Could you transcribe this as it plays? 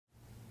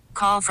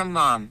call from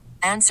mom.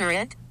 Answer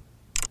it.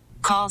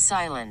 Call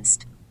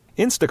silenced.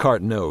 Instacart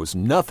knows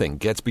nothing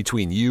gets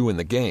between you and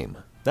the game.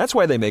 That's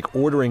why they make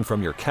ordering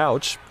from your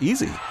couch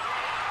easy.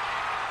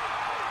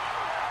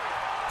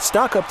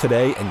 Stock up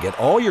today and get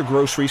all your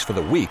groceries for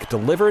the week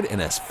delivered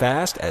in as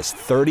fast as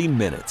 30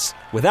 minutes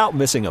without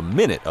missing a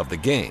minute of the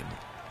game.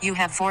 You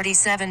have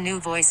 47 new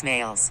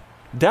voicemails.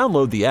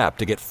 Download the app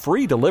to get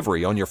free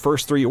delivery on your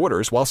first 3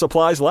 orders while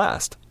supplies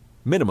last.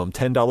 Minimum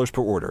 $10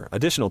 per order.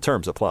 Additional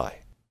terms apply.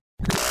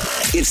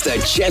 It's the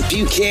Chet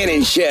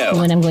Buchanan Show.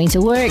 When I'm going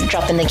to work,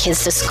 dropping the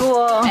kids to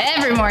school.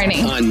 Every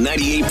morning. On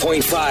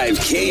 98.5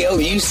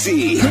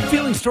 KLUC. Good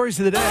feeling stories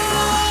of the day.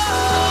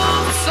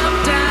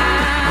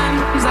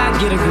 Sometimes I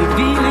get a good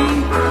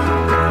feeling.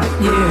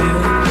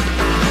 Yeah.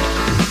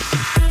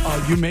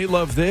 Oh, you may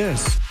love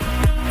this.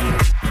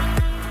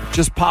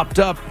 Just popped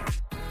up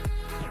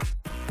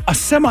a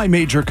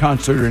semi-major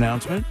concert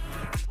announcement.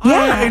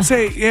 Yeah.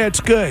 It's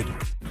good.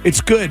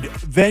 It's good.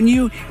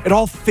 Venue, it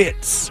all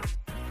fits.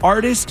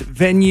 Artist,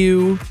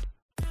 venue,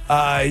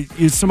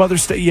 some other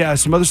stuff. Yeah,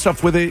 some other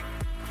stuff with it.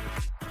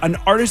 An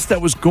artist that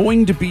was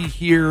going to be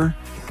here.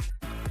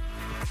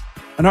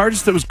 And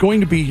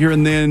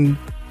then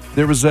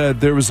there was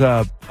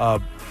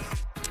a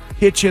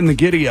hitch in the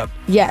giddy up.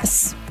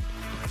 Yes.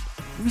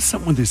 It was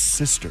something with his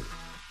sister.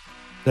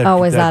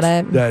 Is that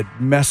it? That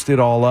messed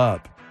it all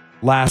up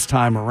last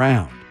time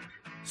around.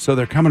 So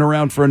they're coming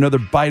around for another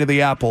bite of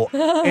the apple.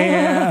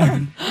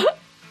 And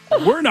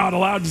we're not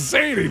allowed to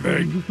say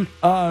anything.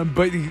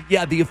 But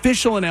yeah, the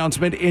official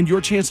announcement and your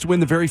chance to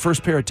win the very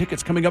first pair of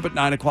tickets coming up at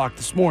 9 o'clock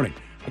this morning.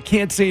 I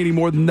can't say any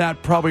more than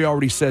that. Probably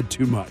already said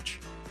too much.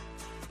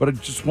 But I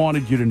just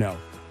wanted you to know.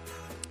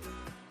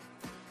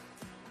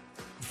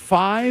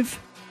 5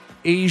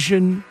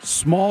 Asian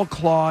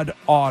small-clawed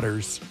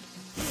otters.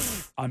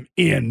 I'm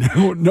in.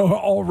 No,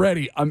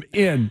 already. I'm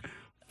in.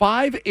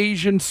 5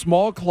 Asian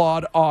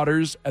small-clawed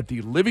otters at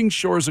the Living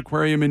Shores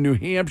Aquarium in New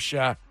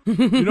Hampshire.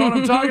 You know what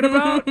I'm talking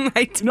about?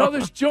 I don't. You know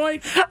this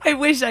joint? I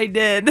wish I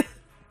did.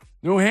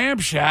 New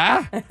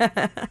Hampshire. Is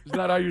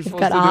that how you're supposed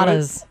Got to do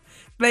otters. it?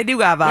 They do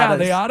have Yeah, otters.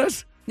 they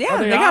otters? Yeah, Are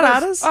they got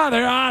otters. Oh,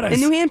 they're otters.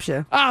 In New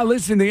Hampshire. Ah,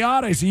 listen, the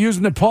otters are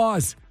using the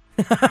paws.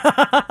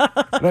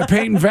 They're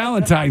painting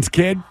Valentine's,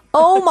 kid.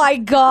 Oh my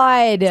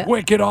God.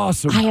 Wicked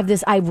awesome. I have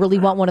this. I really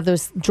want one of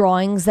those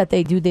drawings that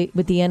they do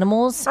with the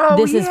animals. Oh,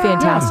 this is yeah.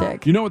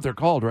 fantastic. You know what they're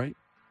called, right?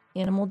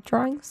 Animal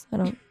drawings? I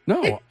don't.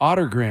 No,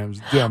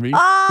 ottergrams, dummy.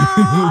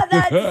 Oh,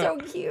 that's so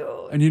cute.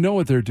 And you know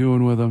what they're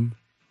doing with them?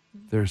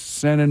 They're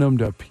sending them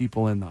to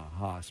people in the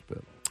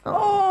hospital.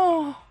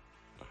 Oh.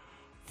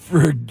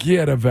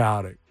 Forget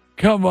about it.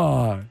 Come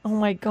on. Oh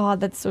my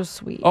God, that's so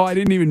sweet. Oh, I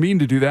didn't even mean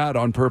to do that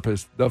on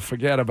purpose. The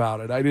forget about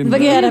it. I didn't.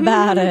 Forget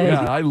about it.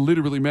 Yeah, I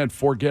literally meant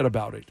forget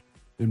about it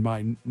in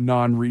my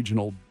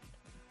non-regional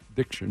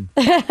diction.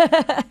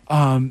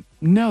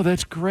 No,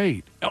 that's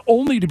great.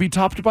 Only to be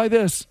topped by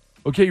this.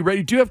 Okay, you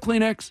ready? Do you have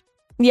Kleenex?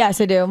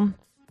 Yes, I do.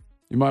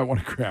 You might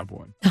want to grab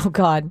one. Oh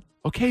God.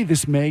 Okay,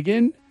 this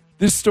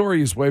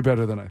story is way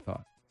better than I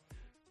thought.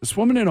 This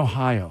woman in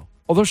Ohio,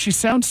 although she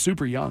sounds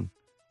super young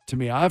to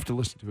me, I have to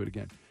listen to it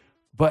again.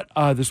 But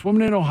this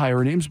woman in Ohio,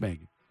 her name's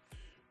Megan.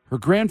 Her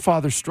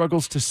grandfather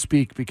struggles to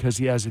speak because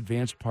he has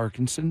advanced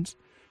Parkinson's.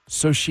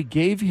 So she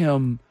gave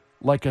him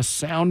like a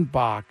sound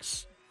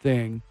box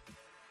thing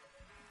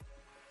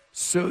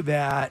so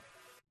that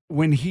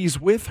when he's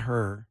with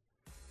her,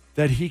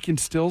 that he can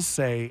still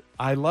say,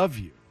 "I love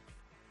you."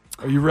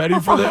 Are you ready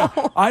for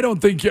that? I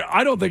don't think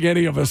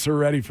any of us are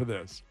ready for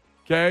this.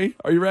 Okay?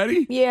 Are you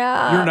ready?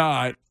 Yeah. You're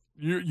not.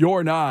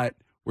 You're not.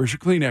 Where's your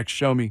Kleenex?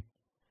 Show me.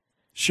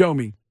 Show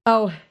me.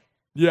 Oh.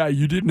 Yeah,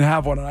 you didn't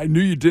have one. I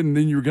knew you didn't.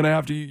 Then you were going to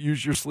have to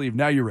use your sleeve.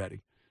 Now you're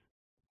ready.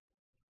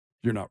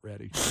 You're not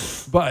ready.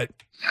 But.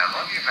 I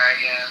love you,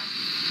 Megan.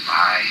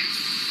 Bye.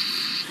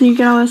 You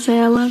can always say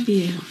I love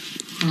you.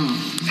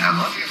 I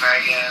love you,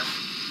 Megan.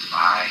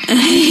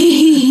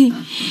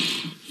 Bye.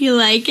 You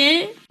like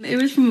it? It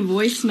was from a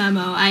voice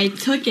memo. I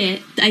took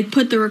it. I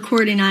put the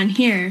recording on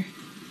here,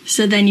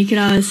 so then you could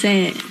always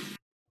say it.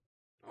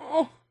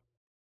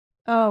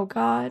 Oh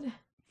God.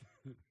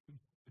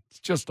 It's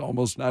just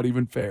almost not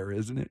even fair,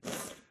 isn't it?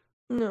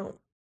 No.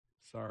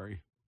 Sorry.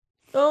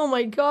 Oh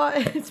my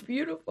God, it's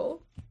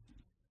beautiful.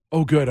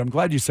 Oh, good. I'm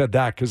glad you said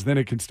that because then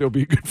it can still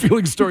be a good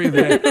feeling story of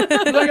the day.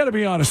 But I got to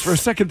be honest. For a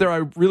second there,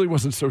 I really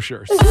wasn't so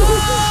sure. Sometimes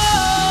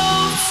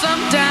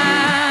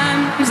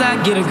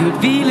I get a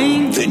good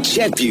feeling. The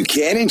Chet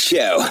Buchanan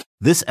Show.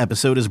 This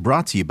episode is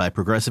brought to you by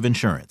Progressive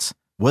Insurance.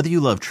 Whether you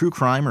love true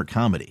crime or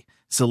comedy,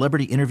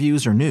 celebrity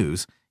interviews or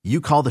news, you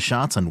call the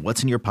shots on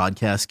what's in your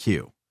podcast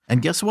queue.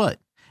 And guess what?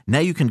 Now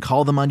you can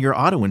call them on your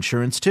auto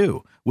insurance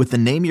too with the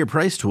Name Your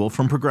Price tool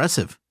from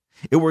Progressive.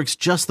 It works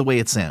just the way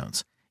it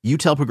sounds. You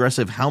tell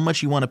Progressive how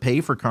much you want to pay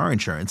for car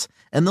insurance,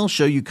 and they'll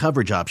show you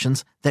coverage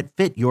options that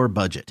fit your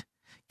budget.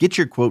 Get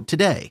your quote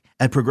today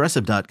at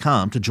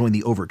Progressive.com to join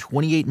the over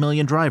 28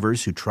 million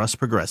drivers who trust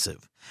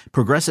Progressive.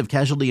 Progressive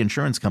Casualty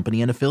Insurance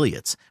Company and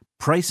Affiliates.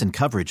 Price and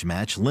coverage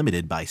match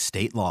limited by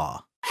state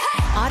law.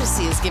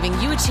 Odyssey is giving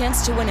you a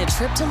chance to win a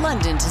trip to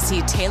London to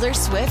see Taylor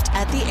Swift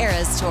at the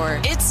Eras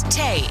Tour. It's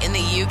Tay in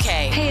the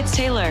UK. Hey, it's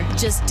Taylor.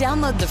 Just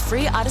download the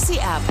free Odyssey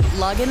app,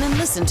 log in and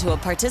listen to a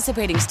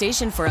participating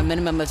station for a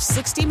minimum of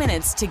 60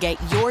 minutes to get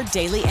your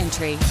daily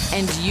entry.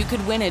 And you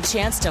could win a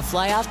chance to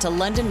fly off to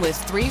London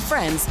with 3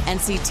 friends and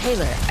see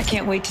Taylor. I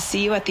can't wait to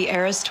see you at the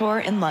Eras Tour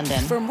in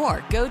London. For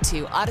more, go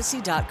to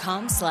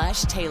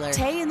odyssey.com/Taylor.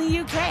 Tay in the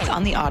UK. It's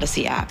on the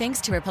Odyssey app.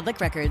 Thanks to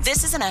Republic Records.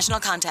 This is a national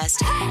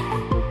contest.